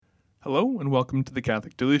Hello and welcome to the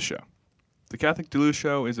Catholic Duluth Show. The Catholic Duluth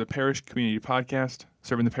Show is a parish community podcast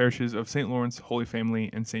serving the parishes of St. Lawrence, Holy Family,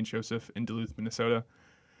 and St. Joseph in Duluth, Minnesota.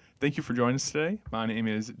 Thank you for joining us today. My name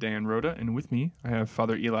is Dan Rhoda, and with me I have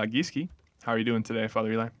Father Eli Gieske. How are you doing today,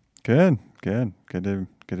 Father Eli? Good to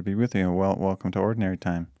be with you. Welcome to Ordinary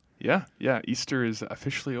Time. Yeah. Easter is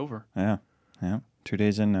officially over. Yeah. 2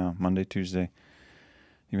 days in now, Monday, Tuesday.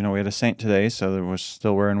 Even though we had a saint today, so there was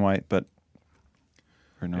still wearing white, but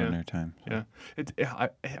we're in Ordinary Time. So. Yeah.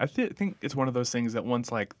 I think it's one of those things that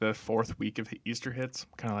once like the fourth week of Easter hits,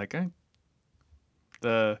 kind of like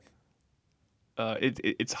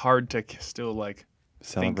it's hard to still like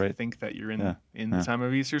Celebrate. think that you're in the time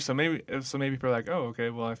of Easter. So maybe people are like, oh,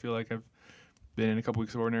 okay, well, I feel like I've been in a couple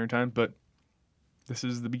weeks of Ordinary Time, but this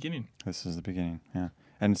is the beginning. Yeah.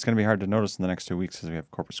 And it's going to be hard to notice in the next 2 weeks because we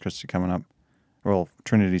have Corpus Christi coming up. Well,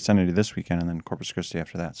 Trinity Sunday this weekend and then Corpus Christi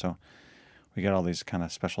after that. So we got all these kind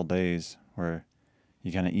of special days where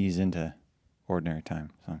you kind of ease into Ordinary Time.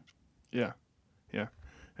 So yeah.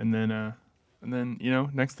 And then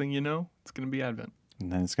next thing you know, it's going to be Advent.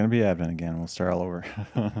 And then it's going to be Advent again. We'll start all over.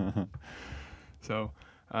 So,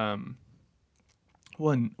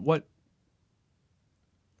 what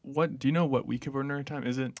do you know what week of Ordinary Time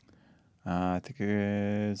is it? I think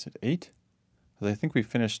is it 8? I think we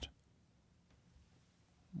finished.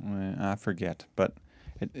 I forget, but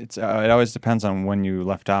it always depends on when you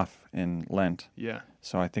left off in Lent. Yeah.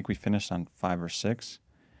 So I think we finished on 5 or 6,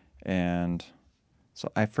 and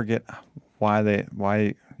so I forget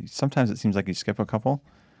why. Sometimes it seems like you skip a couple.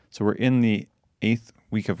 So we're in the 8th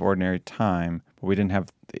week of Ordinary Time, but we didn't have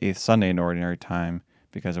the 8th Sunday in Ordinary Time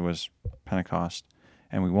because it was Pentecost,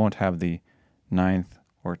 and we won't have the 9th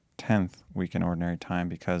or 10th week in Ordinary Time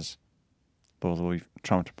because those will be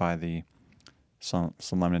trumped by the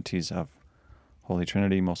solemnities of Holy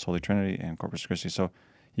Trinity, Most Holy Trinity, and Corpus Christi. So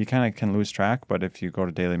you kind of can lose track, but if you go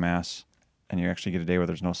to daily Mass and you actually get a day where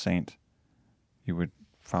there's no saint, you would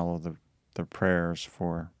follow the prayers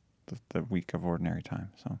for the week of Ordinary Time.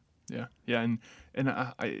 So yeah, and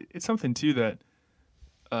it's something too that,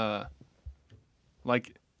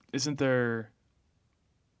 isn't there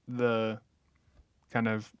the kind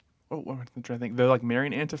of what am I trying to think? The like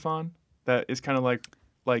Marian antiphon that is kind of like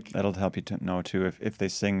that'll help you to know too if they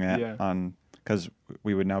sing that on, because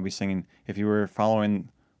we would now be singing, if you were following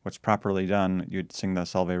what's properly done, you'd sing the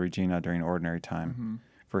Salve Regina during Ordinary Time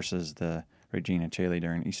versus the Regina Caeli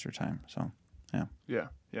during Easter time. So yeah.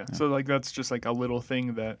 So like that's just like a little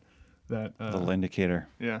thing that little indicator.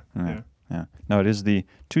 Yeah. No, it is the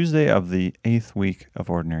Tuesday of the 8th week of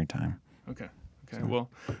Ordinary Time. Okay. Well,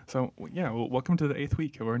 welcome to the 8th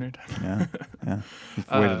week of Ordinary Time. Yeah.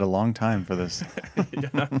 You've waited a long time for this.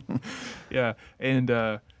 Yeah. And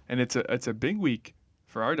it's a big week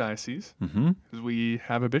for our diocese because we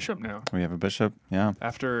have a bishop now. We have a bishop, yeah.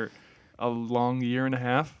 After a long year and a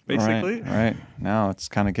half, basically. Right. Now it's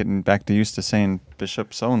kind of getting back to used to saying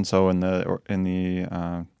Bishop so and so in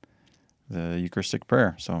the Eucharistic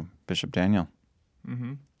prayer. So Bishop Daniel.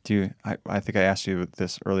 Mm-hmm. I think I asked you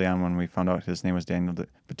this early on when we found out his name was Daniel, but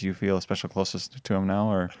do you feel a special closeness to him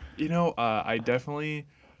now, or? I definitely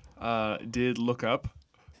did look up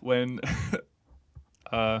when,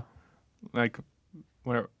 where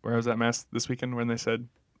I was at Mass this weekend when they said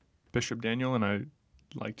Bishop Daniel, and I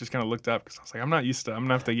just kind of looked up because I was like, I'm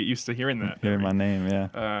gonna have to get used to hearing that. Hearing my name,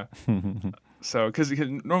 yeah. So, because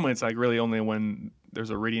normally it's like really only when there's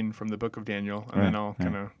a reading from the book of Daniel, and then I'll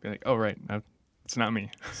kind of be like, oh, right, it's not me.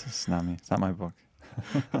 It's not me. It's not my book.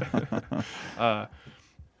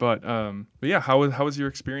 But yeah, how was your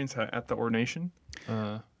experience at the ordination?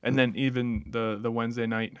 And then even the Wednesday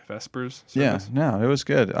night Vespers service? Yeah, no, it was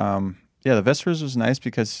good. The Vespers was nice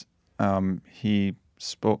because he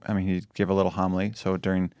spoke. I mean, he gave a little homily. So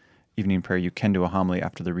during evening prayer, you can do a homily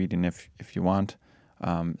after the reading if you want.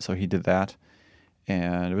 So he did that,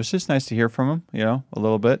 and it was just nice to hear from him. A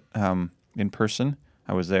little bit in person.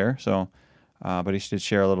 I was there, so but he did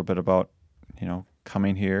share a little bit about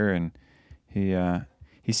coming here, and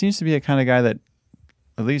he seems to be a kind of guy that,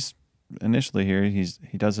 at least initially here,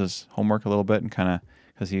 he does his homework a little bit, and kind of,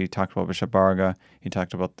 because he talked about Bishop Barga, he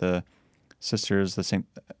talked about the sisters, the Saint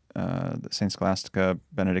Scholastica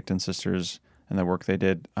Benedictine sisters, and the work they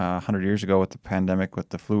did 100 years ago with the pandemic, with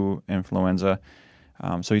the flu influenza.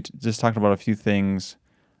 So he just talked about a few things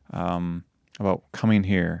about coming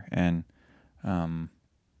here, and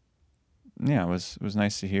it was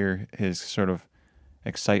nice to hear his sort of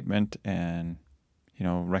excitement and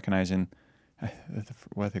recognizing. I think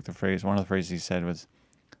one of the phrases he said was,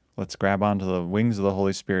 "Let's grab onto the wings of the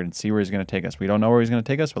Holy Spirit and see where He's going to take us. We don't know where He's going to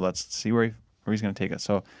take us, but let's see where He's going to take us."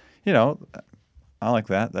 So, I like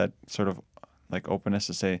that sort of like openness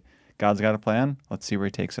to say, God's got a plan. Let's see where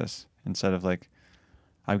He takes us. Instead of like,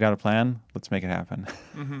 I've got a plan. Let's make it happen.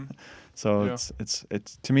 Mm-hmm. So Yeah. it's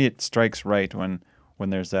to me, it strikes right when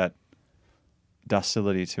there's that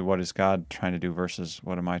docility to what is God trying to do versus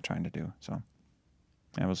what am I trying to do. So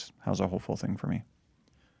that was a hopeful thing for me.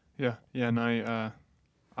 Yeah. And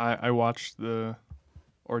I watched the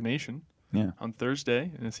ordination Yeah. on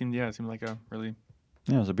Thursday, and it seemed like a really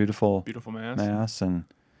Yeah, it was a beautiful mass, and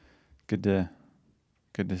good to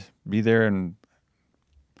be there. And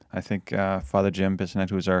I think Father Jim Bissonette,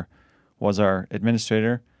 who was our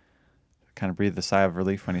administrator, kind of breathed a sigh of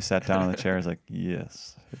relief when he sat down in the chair. He's like,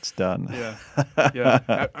 "Yes, it's done." Yeah.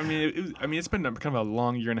 I mean, it's been kind of a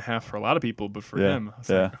long year and a half for a lot of people, but for him, I was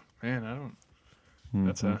like, man, I don't. Mm-hmm.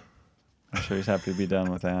 That's I'm sure he's happy to be done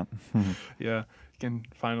with that. Yeah, he can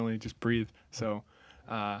finally just breathe. So,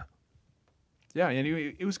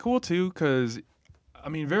 anyway, it was cool too because, I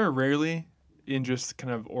mean, very rarely in just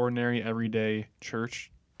kind of ordinary everyday church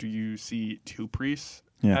do you see two priests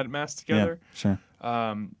at mass together. Yeah, sure.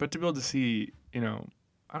 But to be able to see, I don't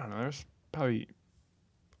know, there's probably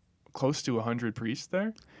close to 100 priests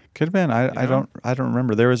there. Could have been. I don't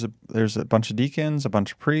remember. There's a bunch of deacons, a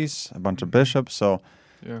bunch of priests, a bunch of bishops. So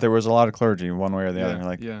there was a lot of clergy, one way or the other.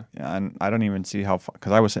 And I don't even see how,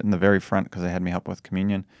 because I was sitting in the very front because they had me help with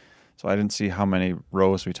communion, so I didn't see how many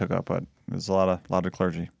rows we took up, but there's a lot of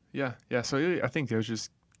clergy. Yeah. So I think it was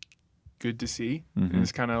just good to see. Mm-hmm. And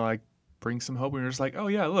it's kind of like bring some hope. And you're just like, oh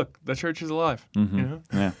yeah, look, the church is alive. Mm-hmm.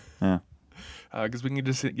 Yeah. Because we can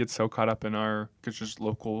just get so caught up in our just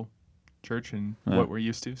local church and what we're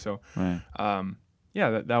used to. So, right.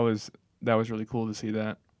 That was really cool to see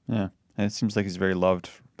that. Yeah, and it seems like he's very loved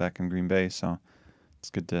back in Green Bay. So it's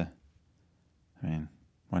good to. I mean,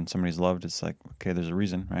 when somebody's loved, it's like, okay, there's a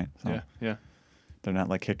reason, right? So Yeah. They're not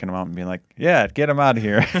like kicking him out and being like, yeah, get him out of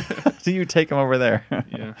here. So you take him over there.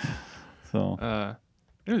 Yeah. So.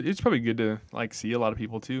 It's probably good to like see a lot of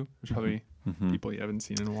people too. There's probably people you haven't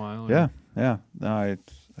seen in a while. Yeah. No, I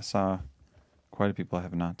saw quite a people I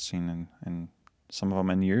have not seen in some of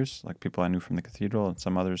them in years, like people I knew from the cathedral, and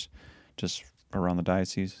some others just around the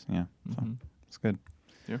diocese. Yeah, so it's good.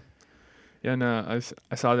 Yeah, and I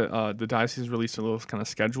saw that the diocese released a little kind of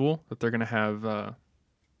schedule that they're going to have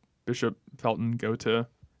Bishop Felton go to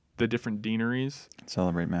the different deaneries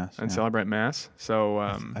Celebrate Mass. So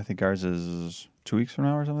I think ours is 2 weeks from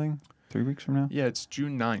now or something. 3 weeks from now. Yeah, it's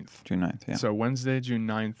June 9th. June 9th. Yeah. So Wednesday, June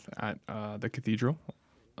 9th at the cathedral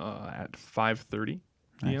at 5:30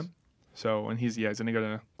 p.m. Nice. So and he's going to go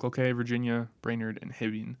to Cloquet, Virginia, Brainerd, and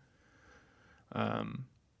Hibbing. And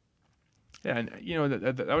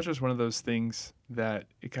that was just one of those things that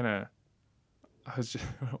it kind of, I was just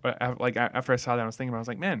like after I saw that I was thinking about, I was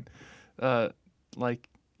like, man, like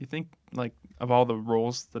you think like of all the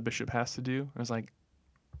roles the bishop has to do, I was like,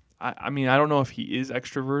 I mean I don't know if he is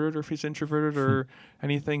extroverted or if he's introverted or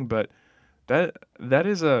anything, but that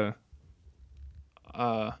is a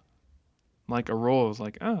like a role. I was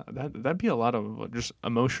like, that'd be a lot of just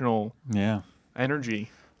emotional energy,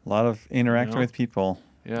 a lot of interacting with people,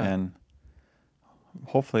 and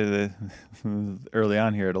hopefully early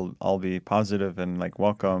on here it'll all be positive and like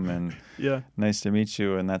welcome and nice to meet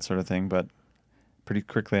you and that sort of thing, but pretty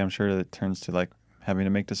quickly I'm sure that it turns to like having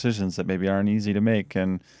to make decisions that maybe aren't easy to make,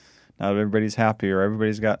 and not everybody's happy or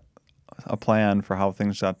everybody's got a plan for how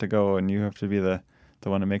things got to go, and you have to be the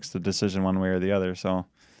one that makes the decision one way or the other. So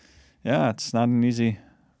it's not an easy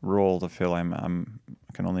role to fill. I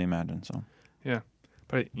can only imagine. So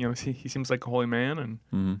but he seems like a holy man, and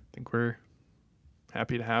I think we're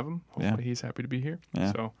happy to have him. Hopefully he's happy to be here.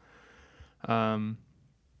 So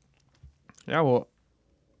well,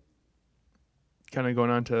 kind of going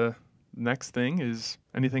on to the next thing, is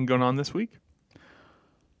anything going on this week?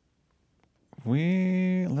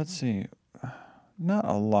 Let's see, not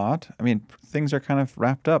a lot. I mean, things are kind of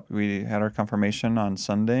wrapped up. We had our confirmation on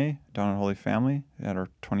Sunday down at Holy Family. We had our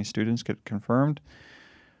 20 students get confirmed.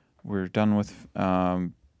 We're done with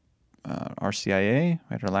RCIA. We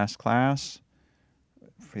had our last class.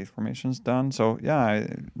 Faith formation's done. So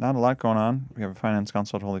not a lot going on. We have a finance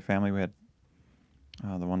council at Holy Family. We had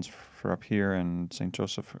the ones for up here and St.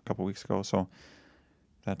 Joseph a couple weeks ago. So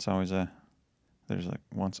that's always there's like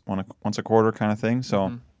once a quarter kind of thing.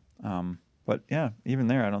 So, but even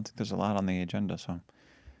there, I don't think there's a lot on the agenda. So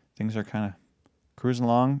things are kind of cruising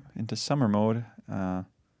along into summer mode.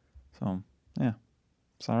 So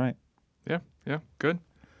it's all right. Yeah, good.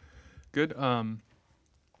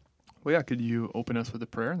 Well, could you open us with a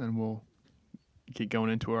prayer, and then we'll get going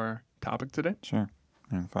into our topic today? Sure.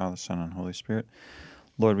 In the Father, Son, and Holy Spirit.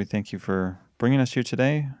 Lord, we thank you for bringing us here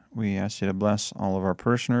today. We ask you to bless all of our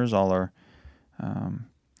parishioners, all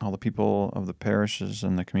the people of the parishes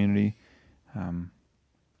and the community.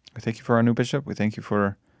 We thank you for our new bishop. We thank you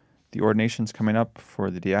for the ordinations coming up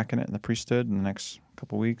for the diaconate and the priesthood in the next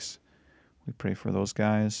couple weeks. We pray for those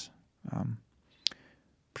guys.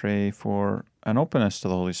 Pray for an openness to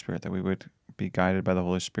the Holy Spirit, that we would be guided by the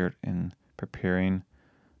Holy Spirit in preparing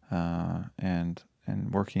and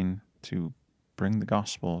working to bring the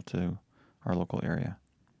gospel to our local area.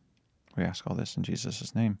 We ask all this in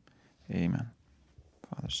Jesus' name. Amen.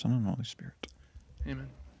 Father, Son, and Holy Spirit. Amen.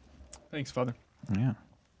 Thanks, Father. Yeah.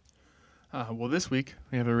 Well, this week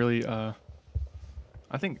we have a really, I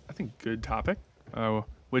think good topic,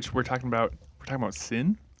 which we're talking about. We're talking about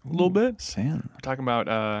sin a little bit. Sin. We're talking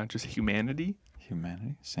about just humanity.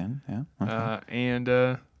 Humanity, sin, yeah. Okay.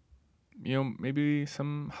 And maybe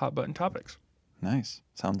some hot button topics. Nice.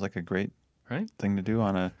 Sounds like a great right thing to do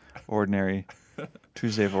on a ordinary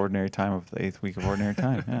Tuesday of ordinary time of the 8th week of ordinary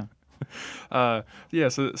time. Yeah.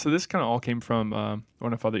 So this kind of all came from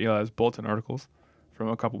one of Father Eli's bulletin articles from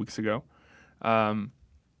a couple weeks ago.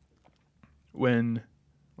 When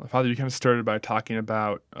Father, you kind of started by talking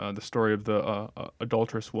about the story of the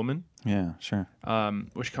adulterous woman. Yeah, sure.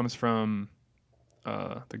 Which comes from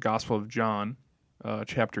the Gospel of John,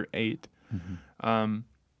 chapter 8. Mm-hmm.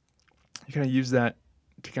 You kind of use that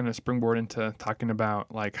to kind of springboard into talking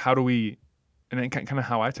about like how do we, and then kind of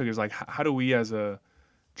how I took it is like how do we as a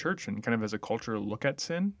church and kind of as a culture look at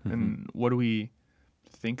sin, Mm-hmm. and what do we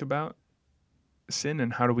think about sin,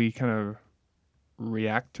 and how do we kind of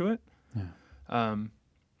react to it? Yeah.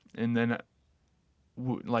 And then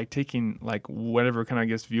like taking like whatever kind of, I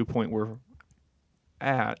guess, viewpoint we're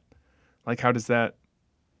at, like how does that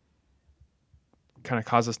kind of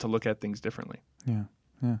cause us to look at things differently? Yeah,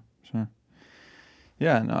 sure.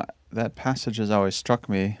 Yeah, no, that passage has always struck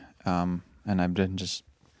me, and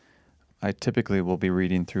I typically will be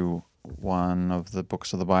reading through one of the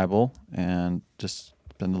books of the Bible and just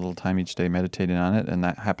spend a little time each day meditating on it, and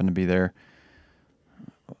that happened to be there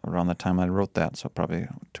around the time I wrote that, so probably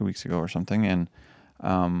 2 weeks ago or something, and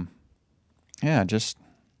just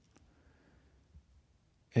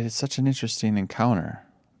it's such an interesting encounter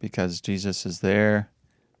because Jesus is there.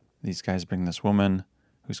 These guys bring this woman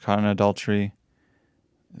who's caught in adultery.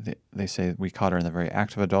 They say we caught her in the very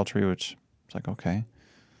act of adultery, which is like, okay,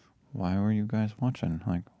 why were you guys watching?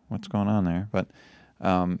 Like, what's going on there? But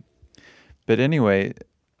anyway,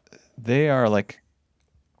 they are like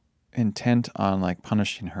intent on like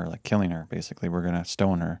punishing her, like killing her. Basically, we're gonna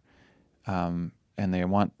stone her, and they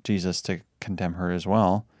want Jesus to condemn her as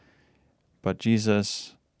well. But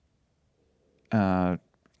Jesus kind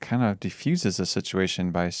of diffuses the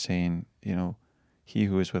situation by saying, he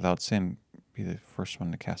who is without sin be the first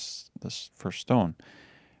one to cast this first stone.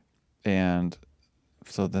 And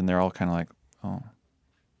so then they're all kind of like, oh,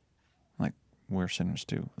 like we're sinners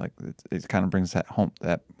too. Like it kind of brings that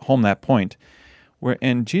point where,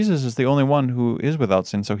 and Jesus is the only one who is without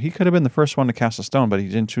sin. So he could have been the first one to cast a stone, but he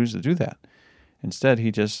didn't choose to do that. Instead,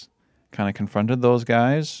 he just kind of confronted those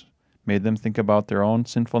guys, made them think about their own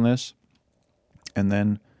sinfulness, and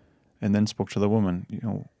then spoke to the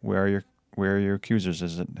woman. Where are your accusers?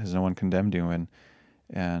 Has no one condemned you?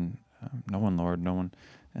 And no one, Lord, no one.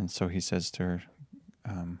 And so he says to her,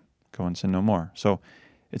 go and sin no more. So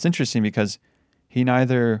it's interesting because he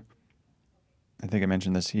neither, I think I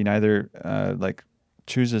mentioned this, he neither like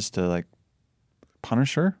chooses to like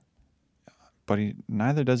punish her, but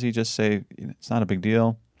neither does he just say, it's not a big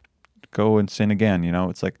deal, go and sin again.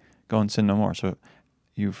 It's like, go and sin no more. So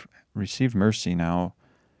you've received mercy now.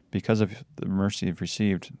 Because of the mercy you've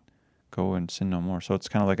received, go and sin no more. So it's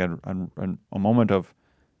kind of like a moment of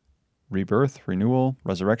rebirth, renewal,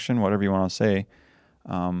 resurrection, whatever you want to say.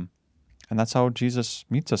 And that's how Jesus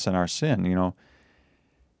meets us in our sin.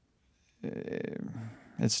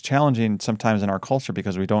 It's challenging sometimes in our culture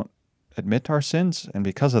because we don't admit our sins, and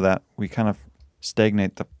because of that, we kind of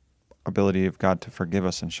stagnate the ability of God to forgive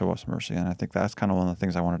us and show us mercy. And I think that's kind of one of the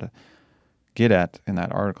things I wanted to get at in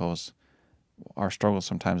that article is our struggle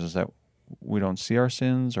sometimes is that we don't see our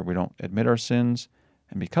sins or we don't admit our sins,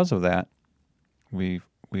 and because of that, we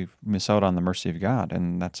miss out on the mercy of God,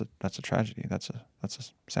 and that's a tragedy. That's a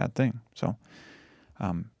sad thing. So,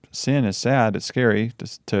 sin is sad. It's scary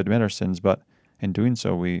to admit our sins, but in doing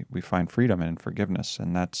so, we find freedom and forgiveness,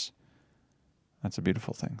 and that's a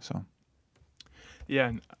beautiful thing. So, yeah,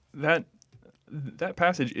 and that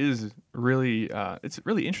passage is really it's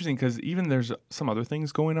really interesting because even there's some other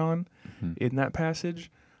things going on in that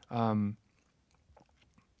passage,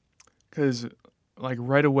 because like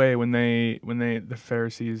right away when the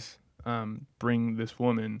Pharisees bring this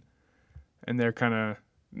woman, and they're kind of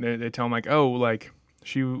they tell him like, oh, like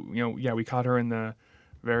she, yeah, we caught her in the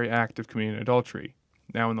very act of committing adultery.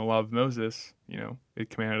 Now in the law of Moses, it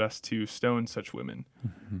commanded us to stone such women.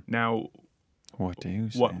 Mm-hmm. Now, what do you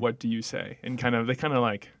say? What do you say? And they kind of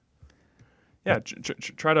like, yeah,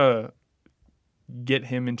 try to get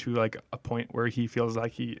him into like a point where he feels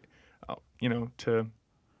like he, to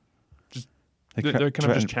just they're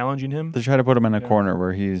kind of just challenging him. They try to put him in a corner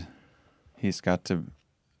where he's got to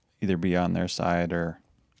either be on their side or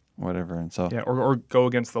whatever, and so or go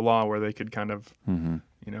against the law where they could kind of mm-hmm.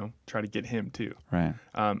 Try to get him too. Right.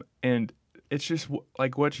 And it's just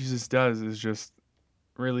like what Jesus does is just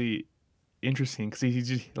really interesting because he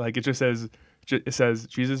just like it says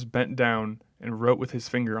Jesus bent down and wrote with his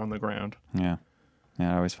finger on the ground. Yeah,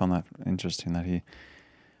 I always found that interesting that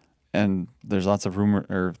and there's lots of rumor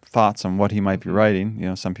or thoughts on what he might be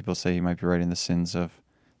writing. Some people say he might be writing the sins of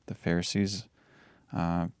the Pharisees.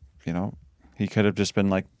 He could have just been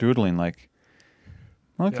like doodling, like,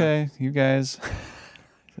 okay, you guys,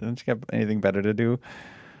 don't you have anything better to do?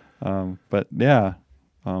 But yeah,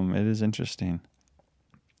 it is interesting.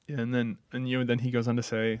 Yeah, and then he goes on to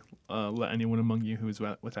say, "Let anyone among you who is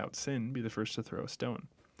without sin be the first to throw a stone."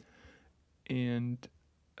 And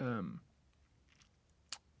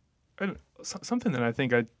something that I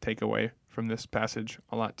think I take away from this passage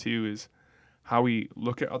a lot too is how we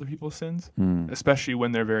look at other people's sins, especially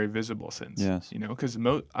when they're very visible sins. Yes. Because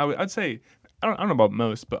I'd say I don't know about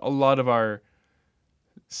most, but a lot of our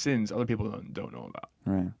sins other people don't know about.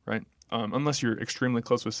 Right. Unless you're extremely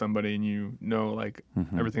close with somebody and you know like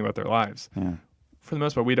everything about their lives. Yeah. For the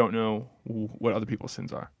most part, we don't know what other people's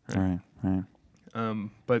sins are. Right.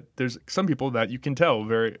 But there's some people that you can tell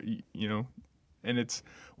very, and it's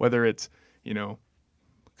whether it's,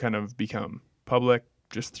 kind of become public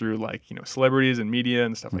just through like, celebrities and media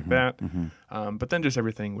and stuff like that. Mm-hmm. But then just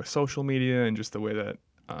everything with social media and just the way that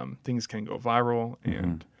things can go viral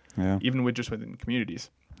and even within communities.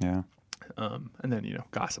 Yeah. And then,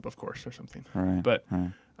 gossip, of course, or something. Right. But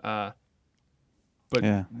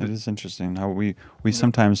yeah, it is interesting how we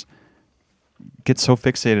sometimes get so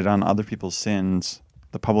fixated on other people's sins,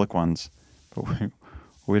 the public ones, but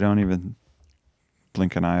we don't even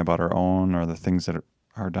blink an eye about our own or the things that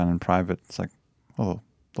are done in private. It's like, oh,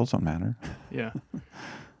 those don't matter. Yeah.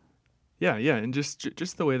 Yeah, and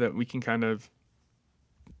just the way that we can kind of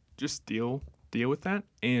just deal with that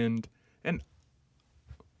and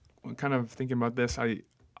kind of thinking about this, I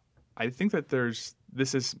think that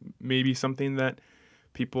this is maybe something that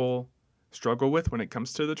people struggle with when it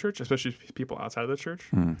comes to the church, especially people outside of the church.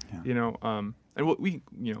 And what we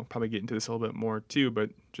probably get into this a little bit more too, but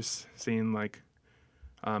just seeing like,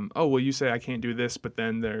 oh well, you say I can't do this, but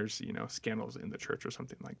then there's scandals in the church or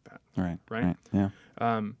something like that. Right. Yeah.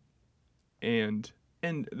 And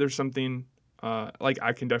there's something like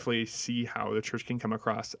I can definitely see how the church can come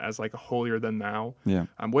across as like a holier than thou. Yeah.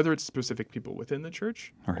 Whether it's specific people within the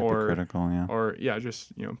church or hypocritical, or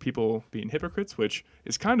just people being hypocrites, which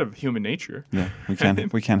is kind of human nature. Yeah, we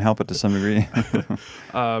can't help it to some degree.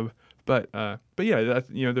 But yeah,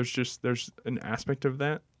 there's an aspect of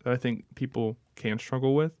that I think people can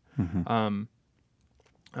struggle with. Mm-hmm.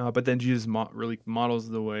 But then Jesus really models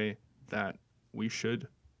the way that we should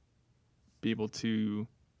be able to,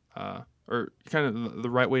 or kind of the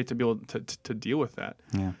right way to be able to deal with that.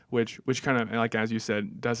 Yeah. Which kind of, like as you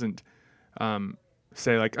said, doesn't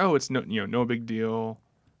say like, oh, it's no big deal.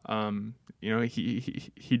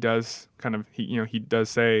 He does kind of he does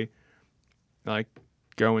say like,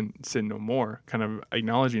 go and sin no more, kind of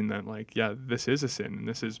acknowledging that like, yeah, this is a sin and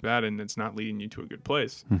this is bad and it's not leading you to a good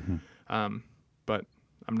place. Mm-hmm. But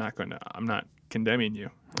I'm not condemning you.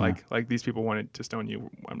 Like these people wanted to stone you.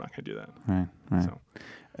 I'm not going to do that. Right. So,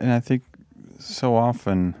 and I think so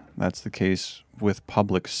often that's the case with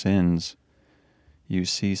public sins. You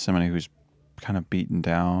see somebody who's kind of beaten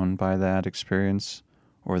down by that experience,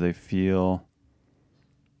 or they feel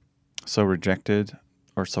so rejected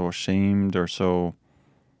or so ashamed or so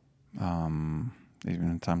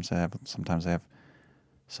even sometimes they have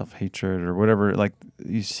self-hatred or whatever. Like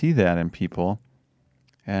you see that in people,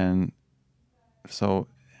 and so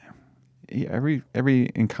every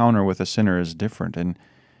encounter with a sinner is different, and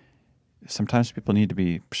sometimes people need to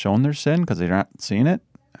be shown their sin because they're not seeing it,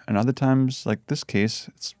 and other times, like this case,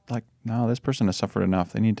 it's like, no, this person has suffered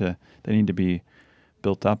enough. They need to be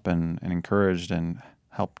built up and encouraged and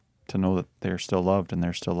helped to know that they're still loved and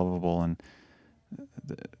they're still lovable, and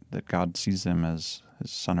that God sees them as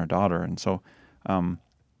his son or daughter. And so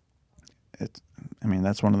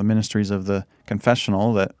that's one of the ministries of the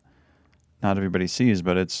confessional that not everybody sees,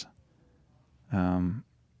 but it's a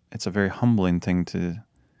very humbling thing to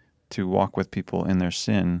to walk with people in their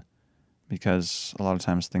sin, because a lot of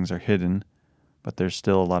times things are hidden, but there's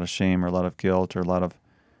still a lot of shame or a lot of guilt or a lot of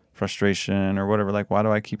frustration or whatever. Like, why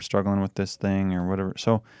do I keep struggling with this thing or whatever?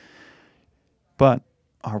 So, but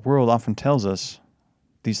our world often tells us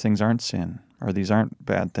these things aren't sin or these aren't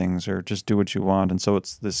bad things or just do what you want. And so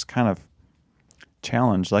it's this kind of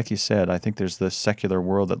challenge. Like you said, I think there's this secular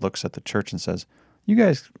world that looks at the church and says, you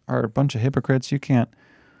guys are a bunch of hypocrites. You can't,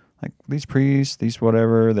 like, these priests, these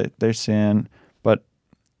whatever, they sin. But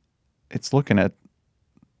it's looking at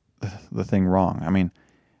the thing wrong. I mean,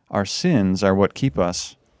 our sins are what keep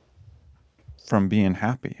us from being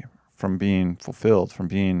happy, from being fulfilled, from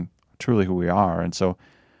being truly who we are. And so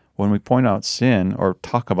when we point out sin or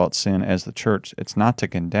talk about sin as the church, it's not to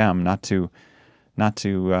condemn, not to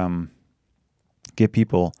get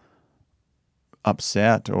people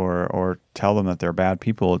upset or tell them that they're bad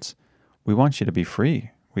people. It's, we want you to be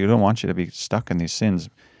free. We don't want you to be stuck in these sins.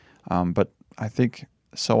 But I think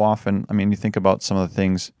so often, I mean, you think about some of the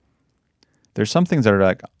things, there's some things that are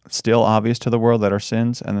like still obvious to the world that are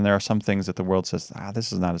sins, and then there are some things that the world says,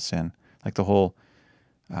 this is not a sin. Like the whole,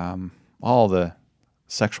 all the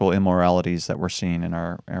sexual immoralities that we're seeing in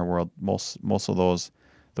our world, most of those,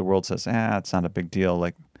 the world says, it's not a big deal,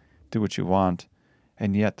 like, do what you want.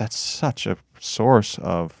 And yet that's such a source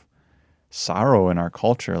of sorrow in our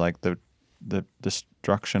culture, like the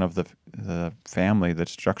destruction of the family, the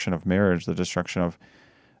destruction of marriage, the destruction of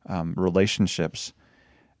relationships.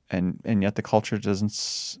 And yet the culture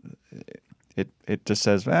doesn't, it just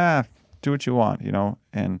says, do what you want, you know?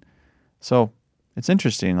 And so it's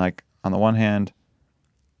interesting, like on the one hand,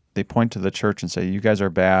 they point to the church and say, you guys are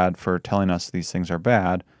bad for telling us these things are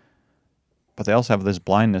bad, but they also have this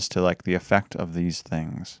blindness to like the effect of these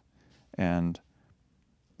things. And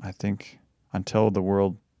I think until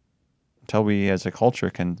we as a culture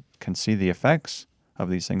can see the effects of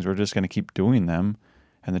these things, we're just going to keep doing them.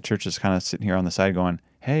 And the church is kind of sitting here on the side going,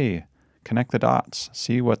 hey, connect the dots,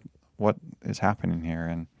 see what is happening here.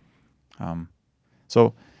 And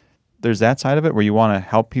so there's that side of it where you want to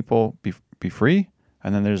help people be free.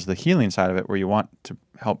 And then there's the healing side of it where you want to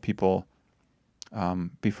help people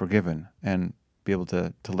be forgiven and be able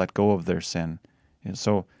to let go of their sin. And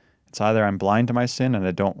so it's either I'm blind to my sin and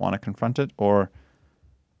I don't want to confront it, or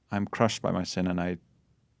I'm crushed by my sin and I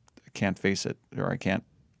can't face it, or I can't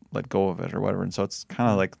let go of it or whatever. And so it's kind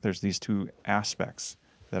of like there's these two aspects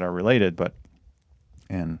that are related,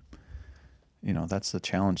 and you know, that's the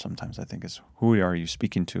challenge sometimes, I think, is who are you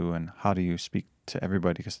speaking to and how do you speak to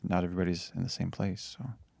everybody, because not everybody's in the same place. So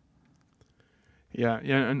yeah,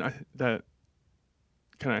 and that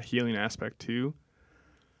kind of healing aspect too.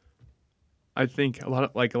 I think a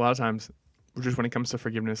lot of times, just when it comes to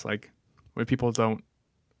forgiveness, like when people don't,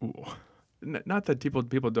 not that people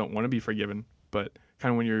don't want to be forgiven, but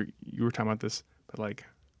kind of when you were talking about this, but like,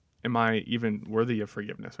 am I even worthy of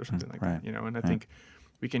forgiveness or something like that, you know? And I think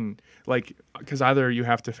we can, like, because either you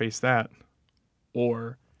have to face that,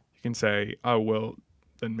 or you can say, oh, well,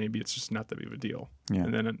 then maybe it's just not that big of a deal. Yeah.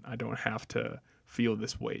 And then I don't have to feel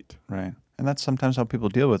this weight. Right. And that's sometimes how people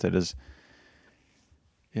deal with it is,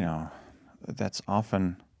 you know, that's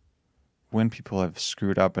often when people have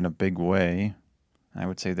screwed up in a big way. I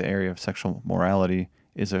would say the area of sexual morality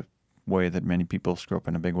is a way that many people screw up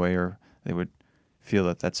in a big way, or they would feel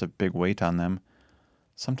that that's a big weight on them.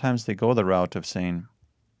 Sometimes they go the route of saying,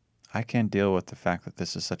 I can't deal with the fact that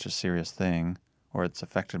this is such a serious thing, or it's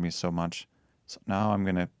affected me so much. So now I'm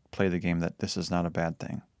going to play the game that this is not a bad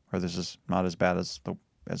thing, or this is not as bad as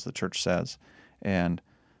the church says. And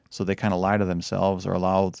so they kind of lie to themselves, or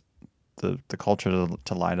allow the culture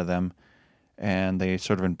to lie to them. And they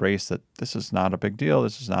sort of embrace that this is not a big deal.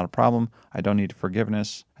 This is not a problem. I don't need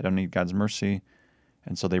forgiveness. I don't need God's mercy.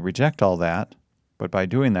 And so they reject all that. But by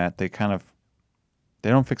doing that, they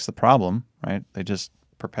don't fix the problem, right? They just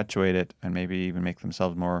perpetuate it and maybe even make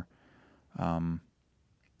themselves more,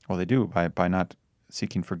 they do by not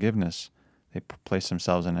seeking forgiveness. They place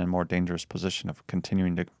themselves in a more dangerous position of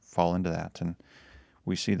continuing to fall into that. And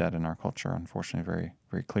we see that in our culture, unfortunately, very,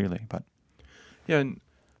 very clearly. But yeah, and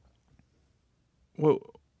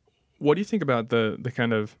what do you think about the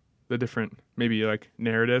kind of the different maybe like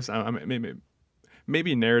narratives?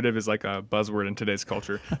 Maybe narrative is like a buzzword in today's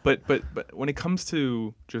culture, but when it comes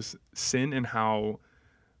to just sin and how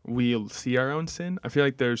we see our own sin, I feel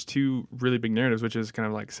like there's two really big narratives, which is kind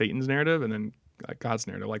of like Satan's narrative and then like God's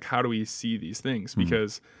narrative. Like, how do we see these things? Mm-hmm.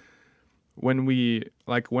 Because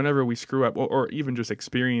whenever we screw up or even just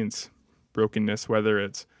experience brokenness, whether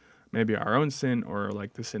it's maybe our own sin or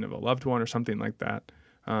like the sin of a loved one or something like that,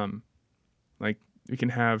 like we can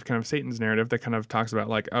have kind of Satan's narrative that kind of talks about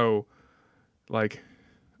like, oh, like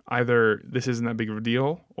either this isn't that big of a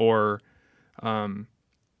deal, or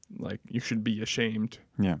like you should be ashamed.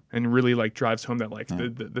 Yeah. And really like drives home that like Yeah.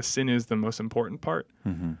 the sin is the most important part.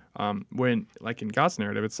 Mm-hmm. When like in God's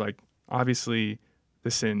narrative, it's like obviously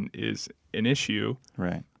the sin is an issue,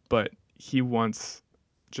 Right. but he wants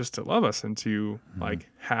just to love us and to like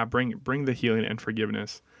bring the healing and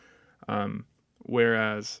forgiveness.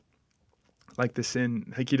 Whereas like the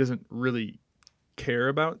sin, like he doesn't really care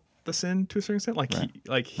about the sin to a certain extent.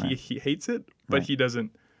 Like he hates it, but Right. he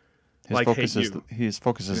doesn't His like focus hate is you. his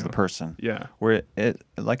focus is You the know? person. Yeah. Where it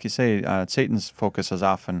like you say, Satan's focus is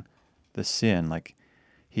often the sin. Like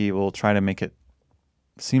he will try to make it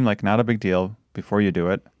seem like not a big deal before you do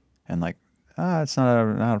it, and like it's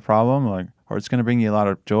not a problem, like, or it's going to bring you a lot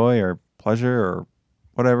of joy or pleasure or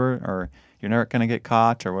whatever, or you're not going to get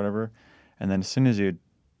caught or whatever. And then as soon as you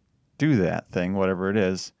do that thing, whatever it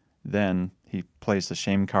is, then he plays the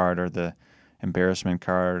shame card or the embarrassment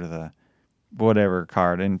card or the whatever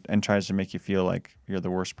card, and tries to make you feel like you're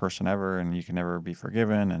the worst person ever and you can never be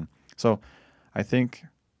forgiven. And so I think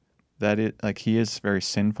that he is very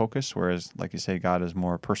sin focused, whereas like you say, God is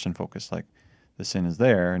more person focused. Like the sin is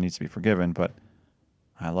there and needs to be forgiven, but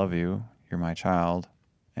I love you, you're my child.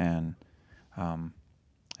 And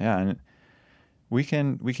and we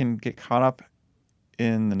can get caught up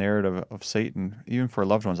in the narrative of Satan, even for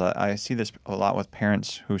loved ones. I see this a lot with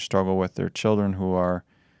parents who struggle with their children who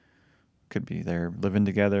could be they're living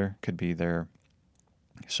together, could be they're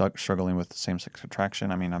struggling with same-sex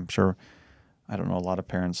attraction. I mean, I'm sure, I don't know a lot of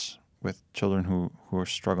parents with children who are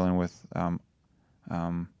struggling with, the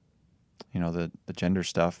gender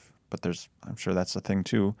stuff, but I'm sure that's a thing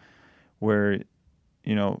too, where,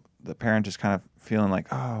 the parent is kind of feeling like,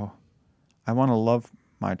 oh, I want to love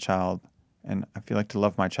my child, and I feel like to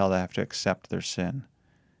love my child, I have to accept their sin.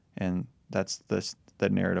 And that's the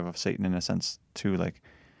narrative of Satan in a sense too. Like,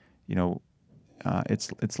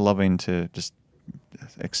 it's loving to just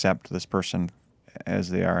accept this person as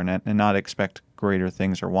they are, and not expect greater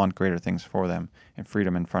things or want greater things for them, and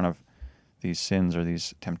freedom in front of these sins or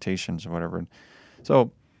these temptations or whatever.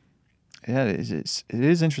 So, yeah, it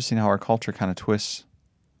is interesting how our culture kind of twists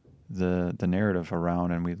the narrative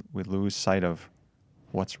around, and we lose sight of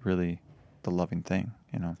what's really the loving thing,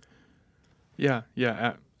 Yeah,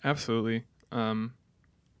 absolutely.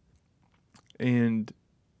 And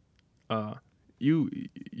you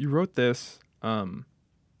wrote this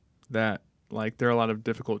that like there are a lot of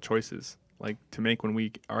difficult choices like to make when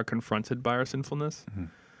we are confronted by our sinfulness.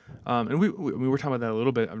 Mm-hmm. And we were talking about that a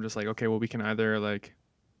little bit. I'm just like, okay, well, we can either like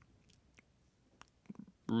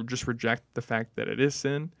just reject the fact that it is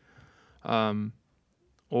sin,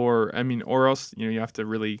 or else you have to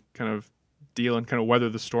really kind of deal and kind of weather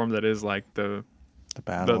the storm that is like the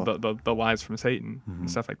battle, the lies from Satan mm-hmm.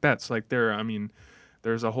 and stuff like that. So like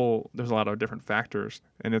there's a lot of different factors,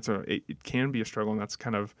 and it can be a struggle, and that's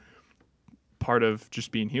kind of part of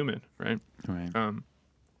just being human, right? Right.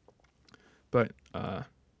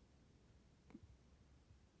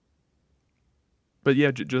 But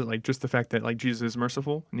yeah, just the fact that like Jesus is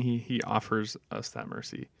merciful and he offers us that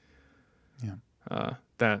mercy. Yeah.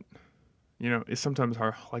 That is sometimes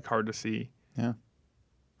hard to see. Yeah.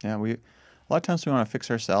 Yeah. A lot of times we want to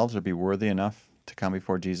fix ourselves or be worthy enough to come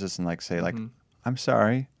before Jesus and like say Mm-hmm. like, I'm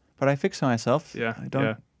sorry, but I fixed myself. Yeah. I don't.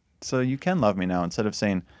 Yeah. So you can love me now, instead of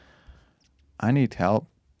saying, I need help.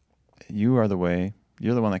 You are the way.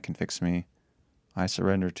 You're the one that can fix me. I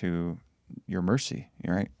surrender to your mercy.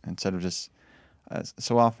 Right? Instead of just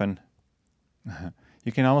so often,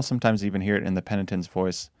 you can almost sometimes even hear it in the penitent's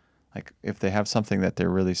voice. Like if they have something that they're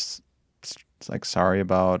really like sorry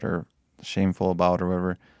about or shameful about or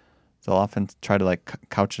whatever, they'll often try to like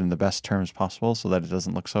couch it in the best terms possible so that it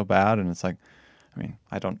doesn't look so bad. And it's like,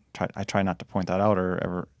 I try not to point that out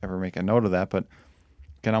or ever make a note of that, but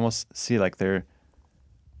you can almost see like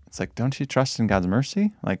it's like, don't you trust in God's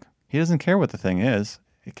mercy? Like he doesn't care what the thing is.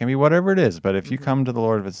 It can be whatever it is. But if you come to the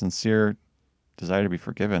Lord with a sincere desire to be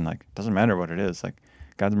forgiven, like it doesn't matter what it is. Like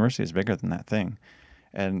God's mercy is bigger than that thing.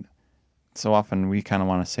 And so often we kind of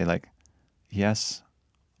want to say like, yes,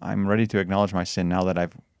 I'm ready to acknowledge my sin now that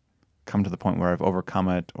I've come to the point where I've overcome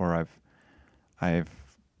it, or I've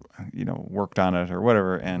worked on it or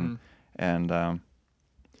whatever. And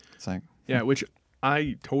it's like, yeah, which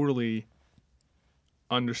I totally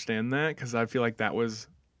understand that, because I feel like that was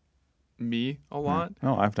me a lot.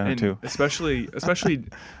 No, I've done it too. Especially,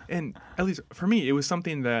 and at least for me, it was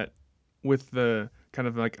something that with the kind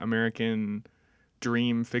of like American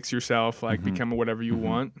dream, fix yourself, like become whatever you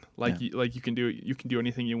want, like you can do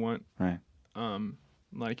anything you want, right?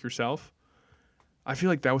 Like yourself. I feel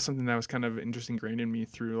like that was something that was kind of just ingrained in me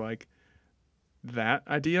through like that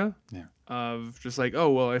idea Yeah. of just like, oh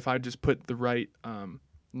well, if I just put the right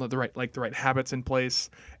habits in place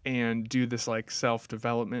and do this like self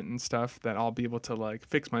development and stuff, that I'll be able to like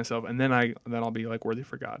fix myself, and then I'll be like worthy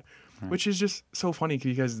for God, Right. which is just so funny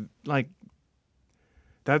because like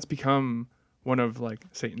that's become one of like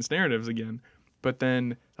Satan's narratives again. But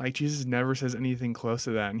then like Jesus never says anything close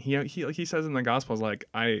to that, and he says in the Gospels like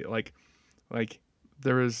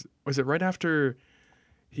there was it right after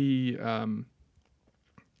he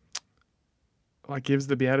like gives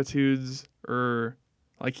the Beatitudes, or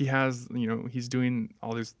like he has, he's doing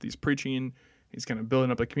all these preaching, he's kind of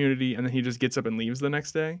building up a community, and then he just gets up and leaves the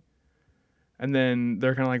next day. And then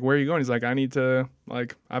they're kind of like, where are you going? He's like, I need to,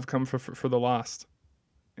 like, I've come for the lost,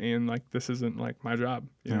 and like this isn't like my job,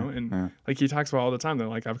 and like he talks about all the time that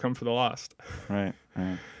like I've come for the lost. Right.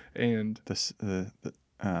 And this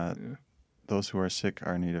those who are sick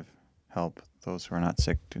are in need of help. Those who are not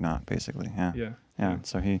sick do not, basically. Yeah.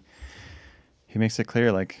 So he makes it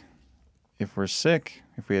clear, like, if we're sick,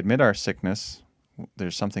 if we admit our sickness,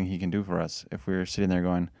 there's something he can do for us. If we're sitting there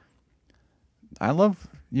going, I love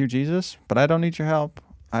you, Jesus, but I don't need your help.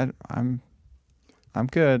 I'm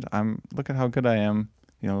good. Look at how good I am.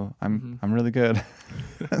 I'm really good.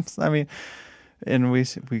 And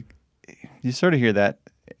you sort of hear that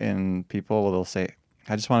in people. They'll say,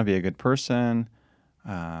 I just want to be a good person,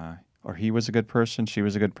 or he was a good person, she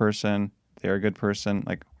was a good person, they're a good person.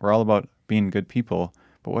 Like, we're all about being good people,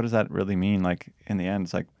 but what does that really mean? Like, in the end,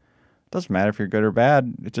 it's like, it doesn't matter if you're good or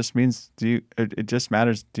bad. It just means, it just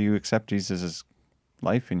matters, do you accept Jesus'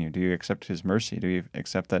 life in you? Do you accept his mercy? Do you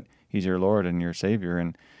accept that he's your Lord and your Savior?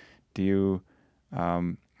 And do you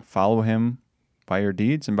follow him by your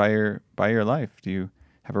deeds and by your life? Do you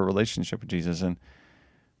have a relationship with Jesus? And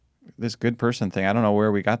this good person thing, I don't know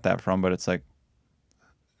where we got that from, but it's like,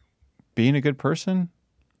 being a good person,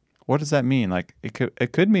 what does that mean? Like,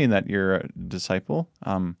 it could mean that you're a disciple,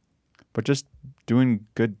 but just doing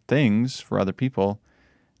good things for other people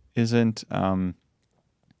isn't a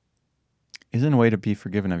way to be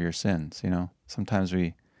forgiven of your sins. Sometimes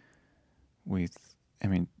there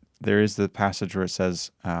is the passage where it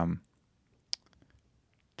says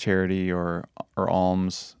charity or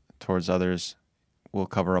alms towards others will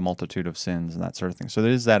cover a multitude of sins and that sort of thing. So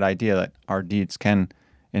there is that idea that our deeds can,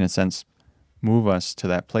 in a sense, move us to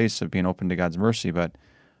that place of being open to God's mercy. But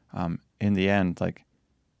in the end, like,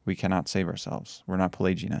 we cannot save ourselves. We're not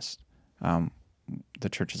Pelagianists. The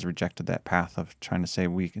church has rejected that path of trying to say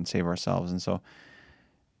we can save ourselves. And so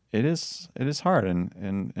it is hard.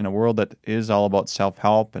 And in a world that is all about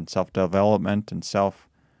self-help and self-development and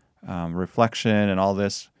self-reflection and all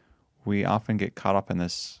this, we often get caught up in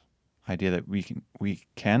this idea that we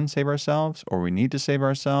can save ourselves, or we need to save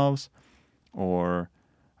ourselves, or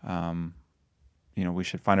we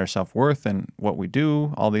should find our self-worth in what we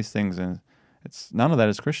do, all these things, and none of that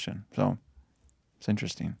is Christian. So it's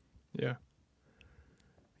interesting. Yeah,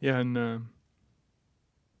 and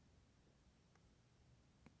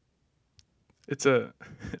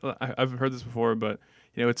I've heard this before, but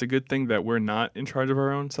it's a good thing that we're not in charge of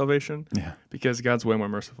our own salvation. Yeah, because God's way more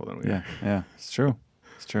merciful than we are. Yeah, it's true.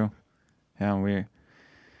 Yeah, we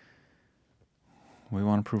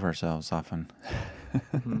want to prove ourselves often.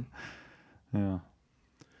 Mm-hmm. Yeah.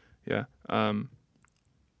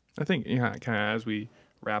 I think kind of as we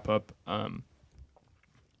wrap up,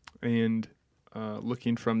 and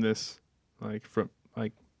looking from this,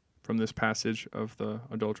 from this passage of the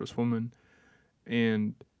adulterous woman,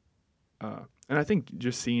 and I think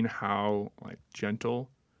just seeing how like gentle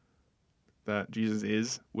that Jesus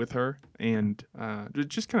is with her, and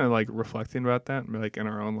just kind of like reflecting about that, like in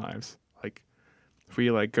our own lives, like if we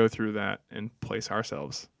like go through that and place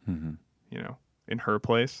ourselves, in her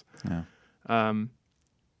place. Yeah.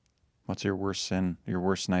 What's your worst sin, your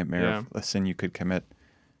worst nightmare of a sin you could commit?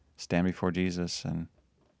 Stand before Jesus and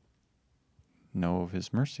know of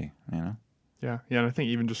his mercy, Yeah, and I think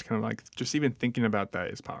even just kind of like, just even thinking about that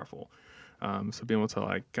is powerful. So being able to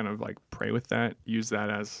like kind of like pray with that, use that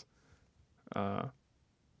as,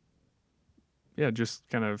 just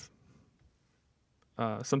kind of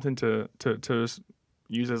something to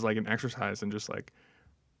use as like an exercise and just like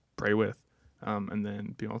pray with, and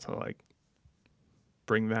then be able to like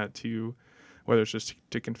bring that to, whether it's just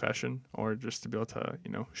to confession or just to be able to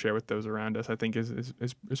share with those around us, I think is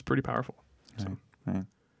pretty powerful. So. Right.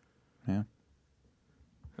 Yeah.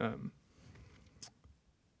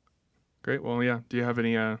 Great. Well, yeah. Do you have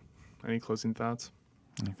any closing thoughts?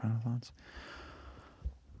 Any final thoughts?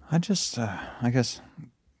 I just, I guess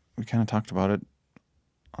we kind of talked about it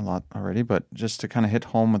a lot already, but just to kind of hit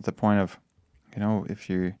home with the point of, if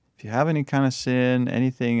you if you have any kind of sin,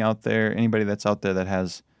 anything out there, anybody that's out there that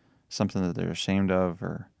has something that they're ashamed of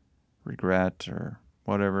or regret or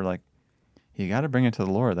whatever, like, you got to bring it to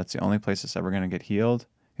the Lord. That's the only place it's ever going to get healed.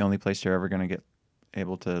 The only place you're ever going to get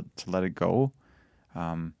able to let it go.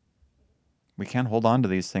 We can't hold on to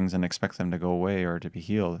these things and expect them to go away or to be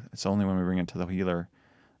healed. It's only when we bring it to the healer.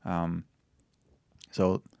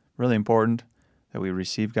 So really important that we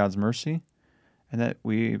receive God's mercy and that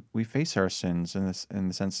we face our sins in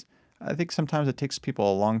the sense. I think sometimes it takes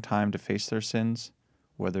people a long time to face their sins,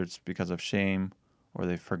 whether it's because of shame or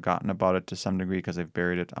they've forgotten about it to some degree because they've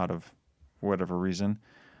buried it out of whatever reason.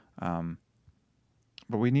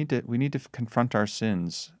 But we need to confront our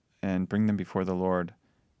sins and bring them before the Lord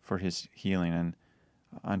for His healing. And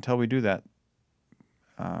until we do that,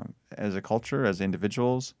 as a culture, as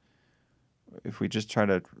individuals, if we just try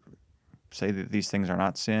to say that these things are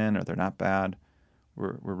not sin or they're not bad,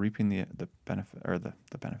 we're reaping the benefit or the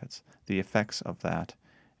benefits, the effects of that.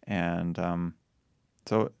 And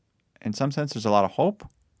so, in some sense, there's a lot of hope,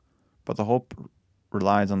 but the hope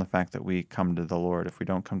relies on the fact that we come to the Lord. If we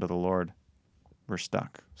don't come to the Lord, we're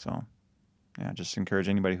stuck. So, yeah, just encourage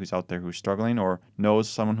anybody who's out there who's struggling or knows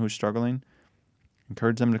someone who's struggling,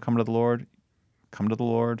 encourage them to come to the Lord. Come to the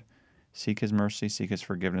Lord, seek His mercy, seek His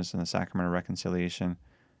forgiveness in the sacrament of reconciliation,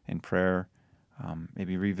 in prayer.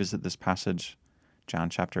 Maybe revisit this passage, John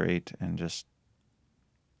chapter 8, and just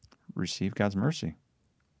receive God's mercy.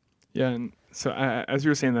 Yeah, and so as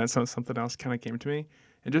you were saying that, something else kind of came to me.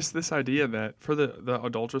 And just this idea that for the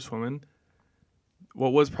adulterous woman,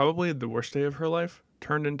 what was probably the worst day of her life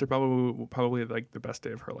turned into probably like the best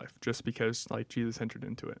day of her life, just because like Jesus entered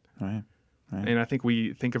into it. Right. And I think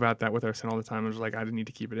we think about that with our sin all the time. It's like, I need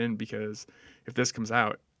to keep it in because if this comes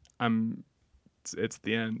out, it's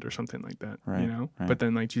the end or something like that, right, you know? Right. But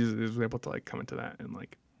then like Jesus is able to like come into that and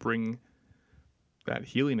like bring that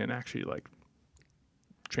healing and actually like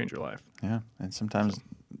change your life. Yeah. And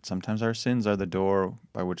sometimes our sins are the door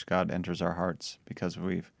by which God enters our hearts because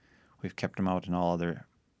we've kept Him out in all other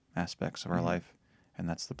aspects of our life. And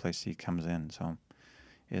that's the place He comes in. So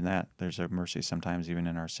in that, there's a mercy sometimes even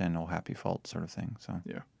in our sin, oh happy fault sort of thing. So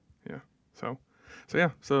yeah. So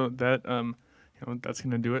that that's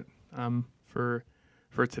gonna do it for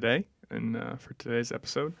today and for today's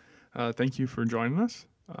episode. Thank you for joining us.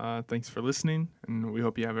 Thanks for listening, and we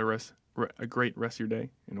hope you have a great rest of your day.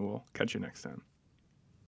 And we'll catch you next time.